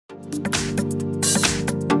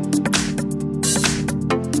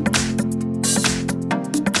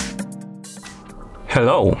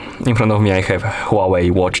Hello, in front of me I have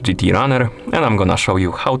Huawei Watch GT Runner, and I'm gonna show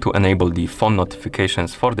you how to enable the phone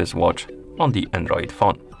notifications for this watch on the Android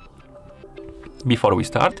phone. Before we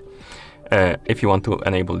start, if you want to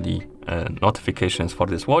enable the notifications for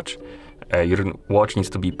this watch, your watch needs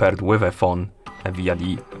to be paired with a phone via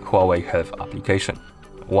the Huawei Health application.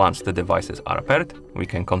 Once the devices are paired, we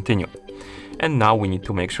can continue. And now we need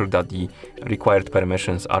to make sure that the required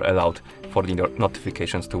permissions are allowed for the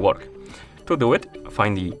notifications to work. To do it,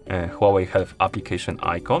 find the Huawei Health application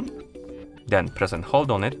icon, then press and hold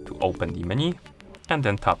on it to open the menu, and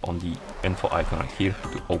then tap on the info icon right here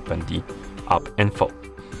to open the app info.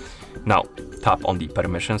 Now tap on the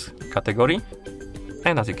permissions category,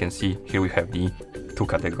 and as you can see here we have the two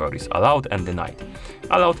categories, allowed and denied.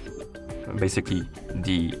 Allowed, basically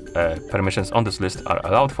the permissions on this list are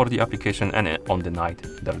allowed for the application, and on denied,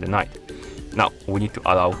 they're denied. Now we need to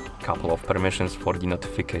allow a couple of permissions for the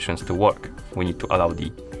notifications to work. We need to allow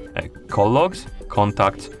the call logs,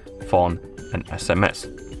 contacts, phone, and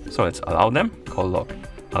SMS. So let's allow them. Call log,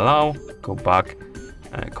 allow, go back,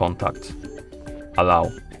 contacts,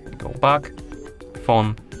 allow, go back,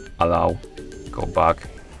 phone, allow, go back,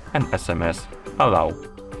 and SMS, allow,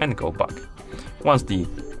 and go back. Once the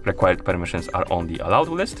required permissions are on the allowed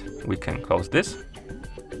list, we can close this,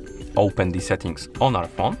 open the settings on our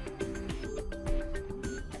phone.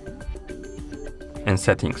 In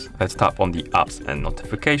settings, let's tap on the apps and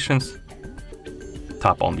notifications,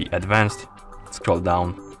 tap on the advanced, scroll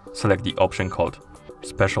down, select the option called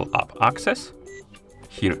special app access.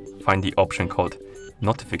 Here, find the option called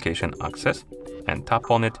notification access and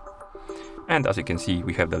tap on it. And as you can see,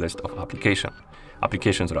 we have the list of applications.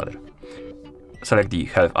 Select the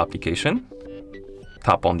health application,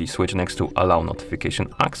 tap on the switch next to allow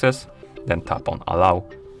notification access, then tap on allow,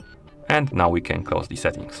 and now we can close the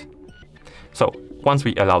settings. So once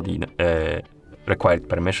we allow the required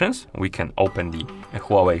permissions, we can open the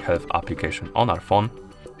Huawei Health application on our phone.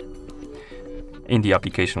 In the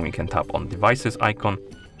application, we can tap on devices icon,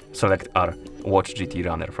 select our Watch GT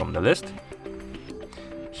Runner from the list.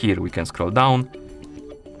 Here we can scroll down,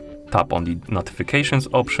 tap on the notifications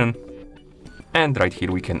option, and right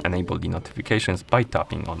here we can enable the notifications by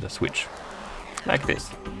tapping on the switch, like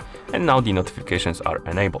this. And now the notifications are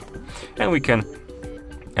enabled, and we can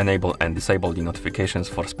enable and disable the notifications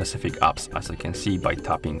for specific apps, as you can see by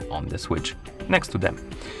tapping on the switch next to them.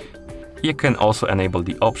 You can also enable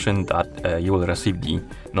the option that you will receive the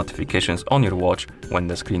notifications on your watch when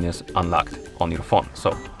the screen is unlocked on your phone.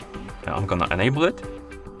 So I'm gonna enable it,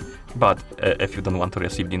 but if you don't want to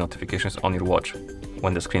receive the notifications on your watch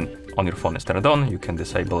when the screen on your phone is turned on, you can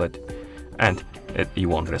disable it, and you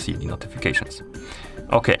won't receive the notifications.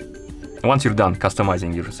 Okay. Once you're done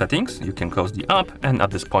customizing your settings, you can close the app, and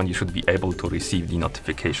at this point you should be able to receive the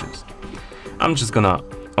notifications. I'm just gonna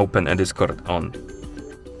open a Discord on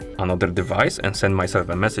another device and send myself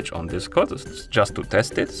a message on Discord just to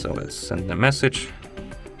test it. So let's send the message.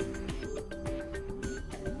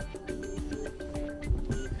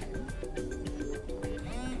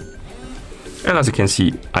 And as you can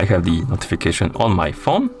see, I have the notification on my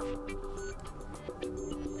phone.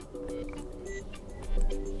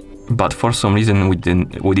 But for some reason we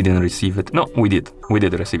didn't receive it. No, we did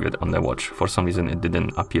receive it on the watch. For some reason it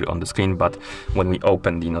didn't appear on the screen, but when we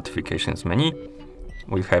open the notifications menu,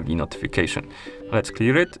 we have the notification. Let's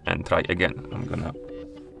clear it and try again. I'm gonna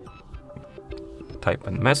type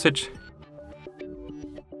a message.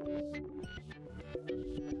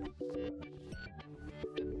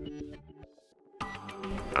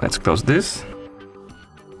 Let's close this.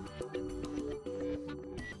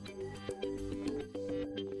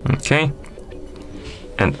 Okay,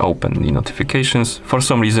 and open the notifications. For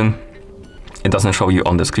some reason, it doesn't show you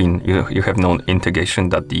on the screen. You have no indication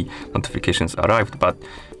that the notifications arrived, but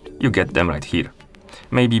you get them right here.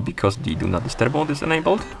 Maybe because the do not disturb mode is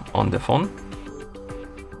enabled on the phone.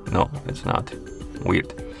 No, it's not.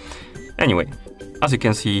 Weird. Anyway, as you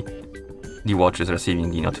can see, the watch is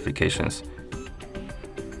receiving the notifications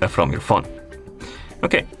from your phone.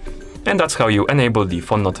 Okay, and that's how you enable the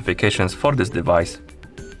phone notifications for this device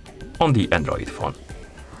on the Android phone.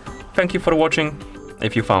 Thank you for watching.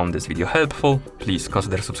 If you found this video helpful, please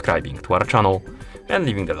consider subscribing to our channel and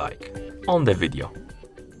leaving a like on the video.